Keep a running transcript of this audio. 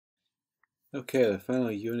Okay, the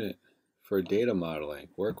final unit for data modeling.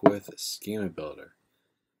 Work with Schema Builder.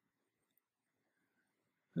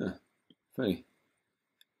 Huh, funny.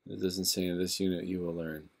 It doesn't say in this unit you will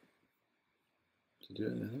learn to do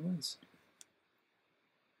it in the other ones.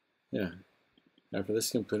 Yeah, after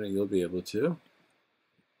this component you'll be able to.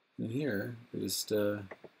 And here, we just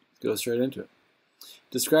go straight into it.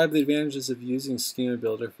 Describe the advantages of using Schema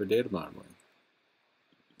Builder for data modeling.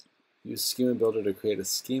 Use Schema Builder to create a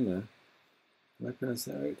schema. Am I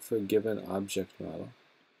pronouncing that right? For a given object model.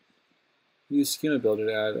 Use Schema Builder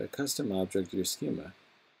to add a custom object to your schema.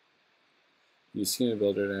 Use Schema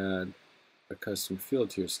Builder to add a custom field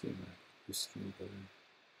to your schema. Use Schema Builder.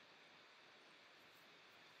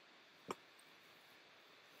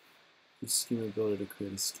 Use Schema Builder to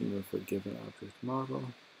create a schema for a given object model.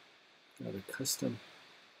 Add a custom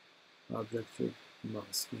object to your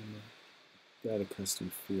schema. Add a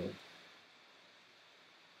custom field.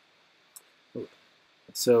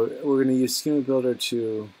 So we're going to use Schema Builder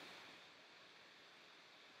to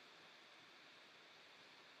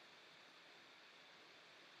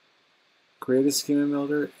create a schema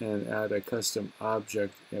builder and add a custom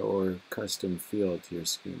object or custom field to your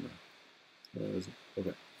schema.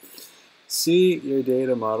 Okay. See your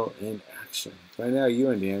data model in action. By now, you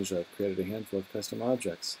and D'Angelo have created a handful of custom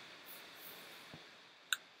objects,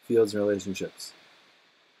 fields, and relationships.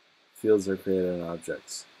 Fields are created on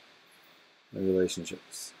objects and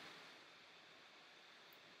relationships.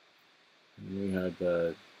 And we had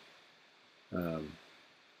the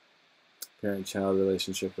parent-child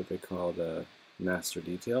relationship, what they call the master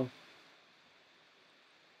detail.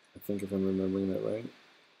 I think if I'm remembering that right.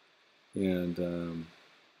 And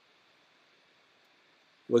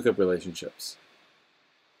lookup relationships.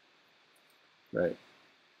 Right.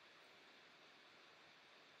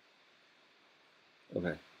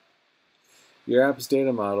 Okay. Your app's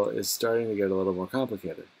data model is starting to get a little more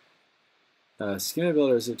complicated. Schema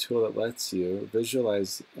Builder is a tool that lets you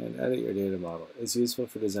visualize and edit your data model. It's useful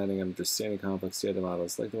for designing and understanding complex data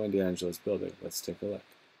models like the one D'Angelo is building. Let's take a look.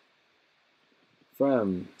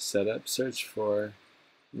 From Setup, search for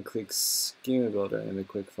and click Schema Builder in the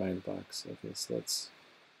quick find box. Okay, so let's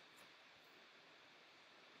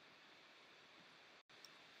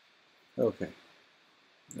okay.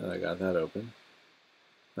 Now I got that open.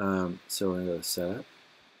 So we're going to go to Setup.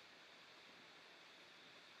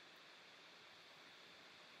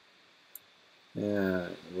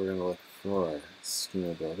 And we're going to look for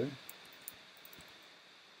Schema Builder.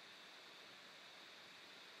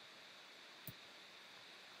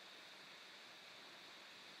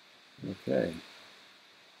 Okay.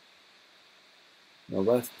 On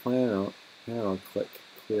the left panel, click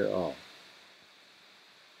Clear All.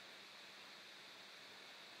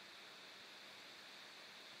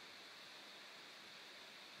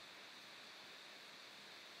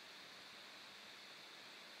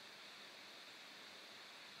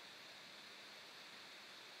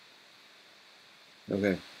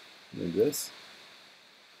 Okay, do this.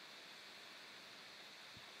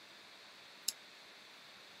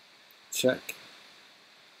 Check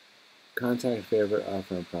contact favorite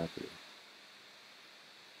offer on property.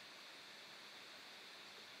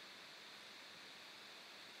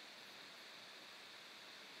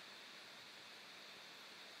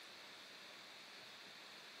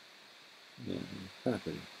 Yeah,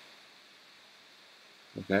 property.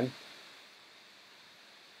 Okay.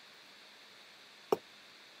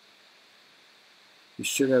 You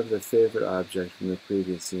should have the favorite object from the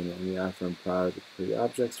previous unit and the offer on property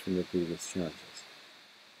objects from the previous challenges.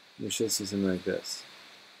 You should see something like this.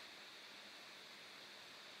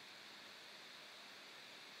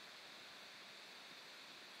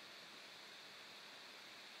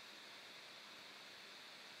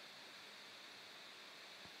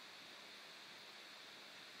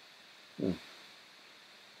 Oh.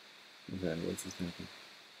 Okay, what's just happening?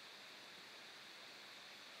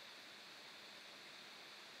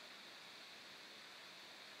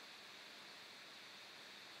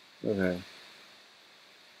 Okay.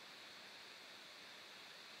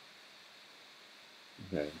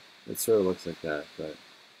 Okay. It sort of looks like that, but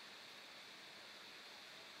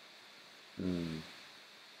oh,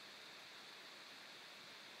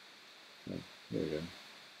 there we go.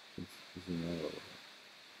 Let's zoom out a little bit.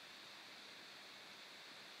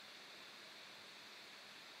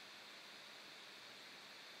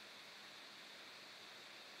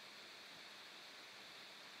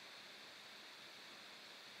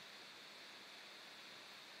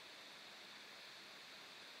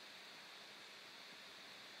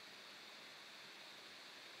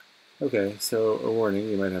 Okay, so a warning,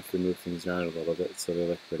 you might have to move things around a little bit so they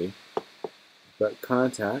look pretty. But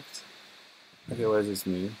contact Okay, what does this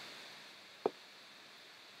mean?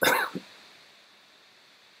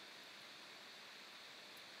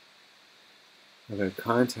 Okay,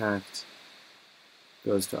 contact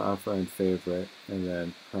goes to offer and favorite, and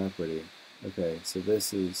then property. Okay, so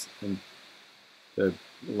this is, the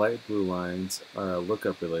light blue lines are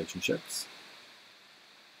lookup relationships,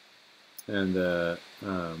 and the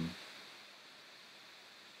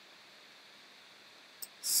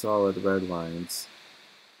solid red lines,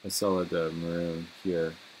 a solid maroon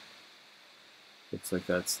here, looks like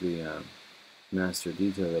that's the master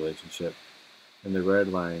detail relationship, and the red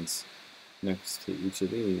lines next to each of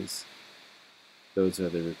these, those are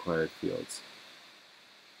the required fields.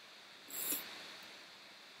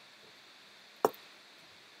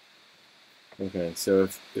 Okay, so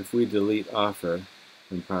if we delete offer,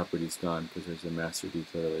 then property's gone because there's a master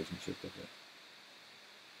detail relationship with it.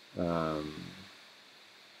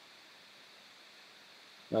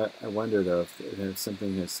 I wonder though if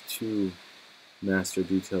something has two master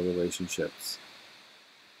detail relationships.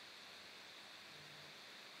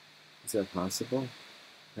 Is that possible?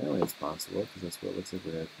 Apparently it's possible because that's what it looks like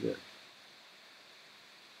we have here.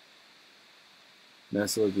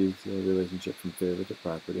 Master detail relationship from favorite to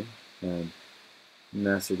property, and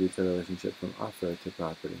master detail relationship from offer to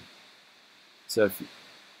property. So if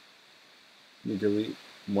you delete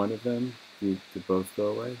one of them, do both go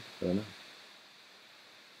away? I don't know.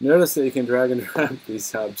 Notice that you can drag and drop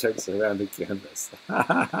these objects around the canvas.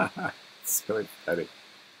 It's really funny.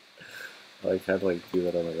 I had to do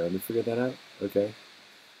that on my own to figure that out. Okay.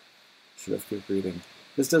 Should have kept reading.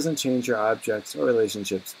 This doesn't change your objects or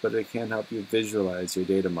relationships, but it can help you visualize your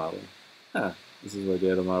data model. This is what a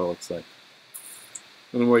data model looks like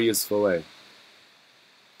in a more useful way.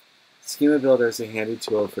 Schema Builder is a handy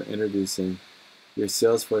tool for introducing your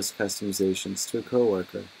Salesforce customizations to a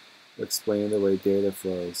coworker, or explaining the way data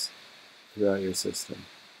flows throughout your system.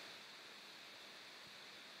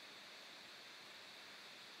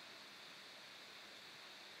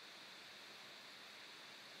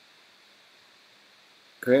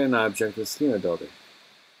 Create an object with Schema Builder.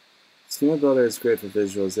 Schema Builder is great for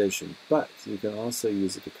visualization, but you can also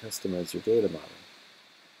use it to customize your data model.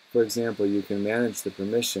 For example, you can manage the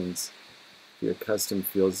permissions for your custom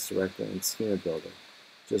fields directly in Schema Builder.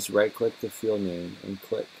 Just right-click the field name and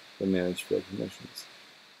click the Manage Field Permissions.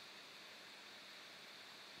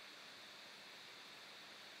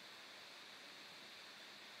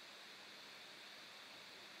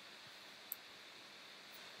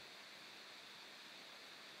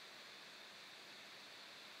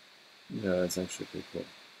 Yeah, that's actually pretty cool.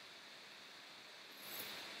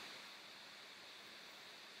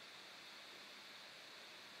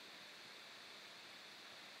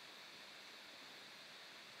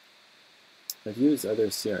 I've used other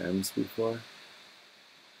CRMs before.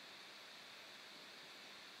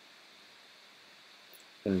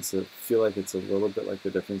 And so I feel like it's a little bit like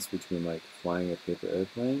the difference between flying a paper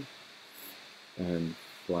airplane and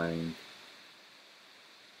flying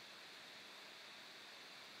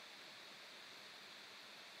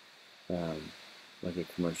like a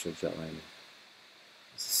commercial jetliner.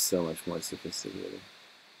 This is so much more sophisticated.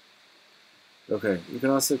 Okay, you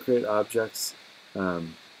can also create objects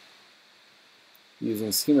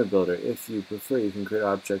using Schema Builder. If you prefer, you can create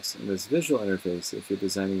objects in this visual interface if you're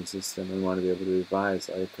designing a system and want to be able to revise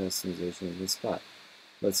all your customization in this spot.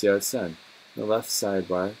 Let's see how it's done. In the left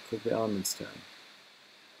sidebar, click the Elements tab.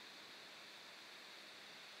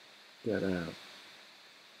 Get out.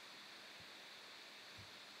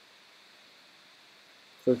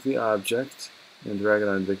 Click the object and drag it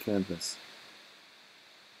onto the canvas.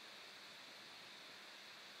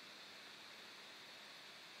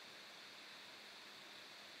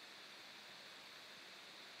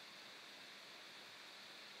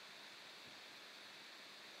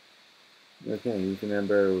 Okay, you can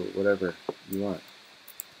enter whatever you want.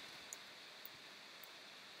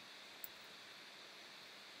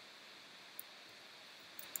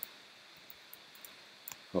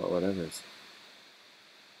 Call it whatever's.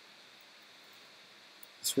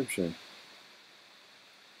 Description.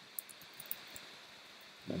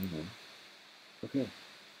 I don't know. Okay.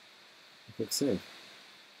 Click Save.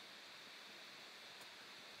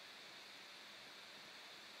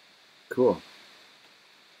 Cool.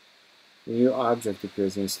 A new object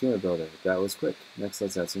appears in your Schema Builder. That was quick. Next,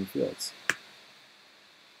 let's add some fields.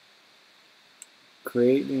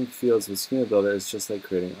 Creating fields with Schema Builder is just like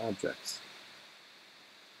creating objects.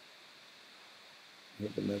 I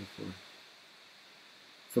hate the metaphor.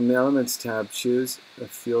 From the Elements tab, choose a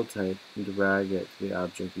field type and drag it to the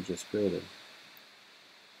object you just created.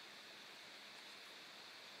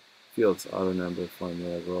 fields, auto number,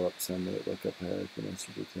 formula, roll up, summary, lookup, hierarchy,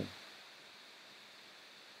 master detail.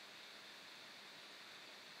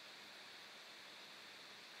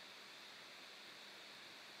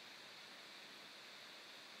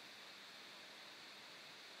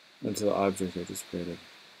 Until the object I just created.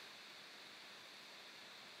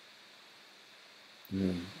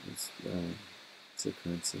 Yeah, it's a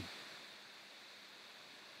currency.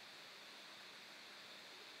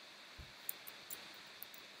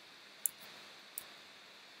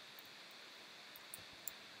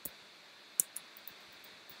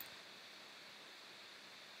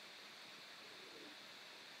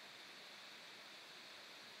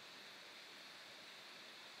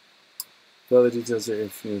 Fill the details of your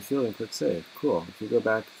new field and click Save. Cool. If you go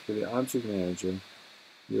back to the Object Manager,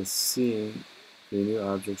 you'll see your new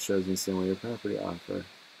object shows in the same way your property offer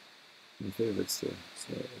and favorites do.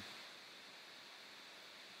 So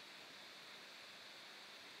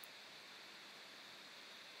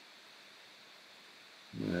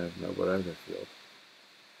I have no whatever field.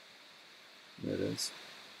 There it is.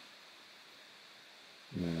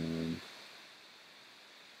 And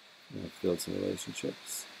fields and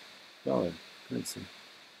relationships. Dollar, currency.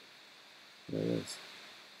 There it is.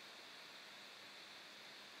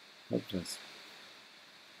 Help us.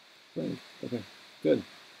 Blank. Okay, good.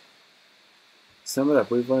 Sum it up.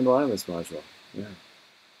 We've learned a lot in this module. Yeah.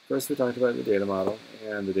 First, we talked about the data model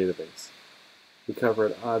and the database. We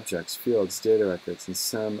covered objects, fields, data records, and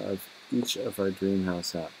some of each of our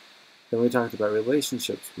Dreamhouse app. Then we talked about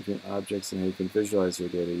relationships between objects and how you can visualize your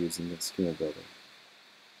data using the Schema Builder.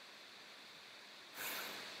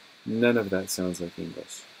 None of that sounds like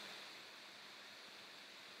English.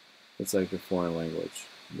 It's like a foreign language,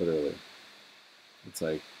 literally. It's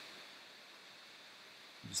like,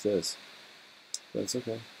 it just is. But it's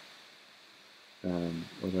okay.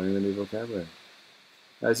 We're learning the new vocabulary.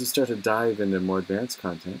 As you start to dive into more advanced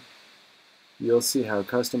content, you'll see how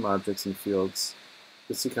custom objects and fields,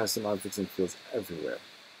 you'll see custom objects and fields everywhere.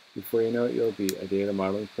 Before you know it, you'll be a data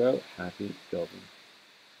modeling pro, happy building.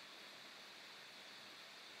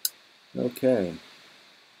 Okay.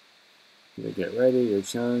 Get ready, your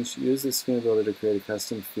challenge. Use the Schema Builder to create a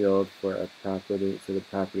custom field for a property, for the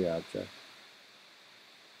property object.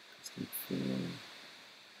 Custom field.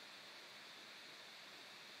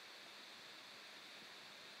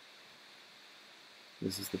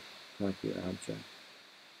 This is the property object.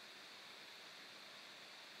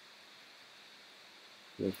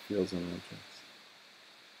 With fields on objects.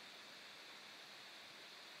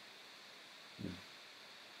 Yeah.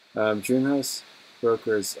 Dreamhouse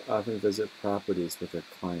brokers often visit properties with their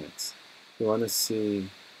clients. They want to see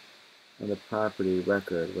on the property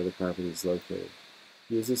record where the property is located.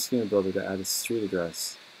 Use the Schema Builder to add a street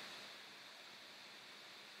address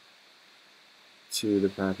to the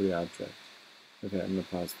property object. Okay, I'm going to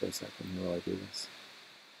pause for a second while I do this.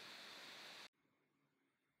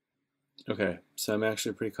 Okay, so I'm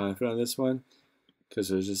actually pretty confident on this one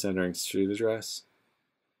because I was just entering street address.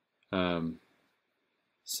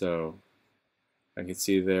 So I can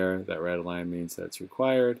see there that red line means that's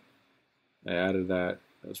required. I added that.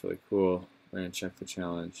 That was really cool. We're going to check the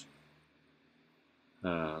challenge.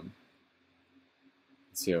 Let's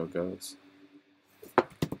see how it goes.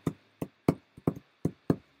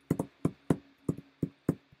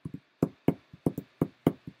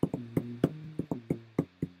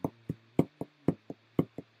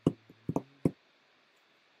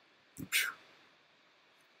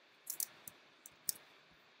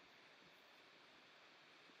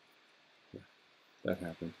 That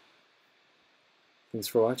happened. Thanks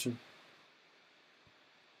for watching.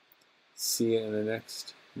 See you in the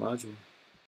next module.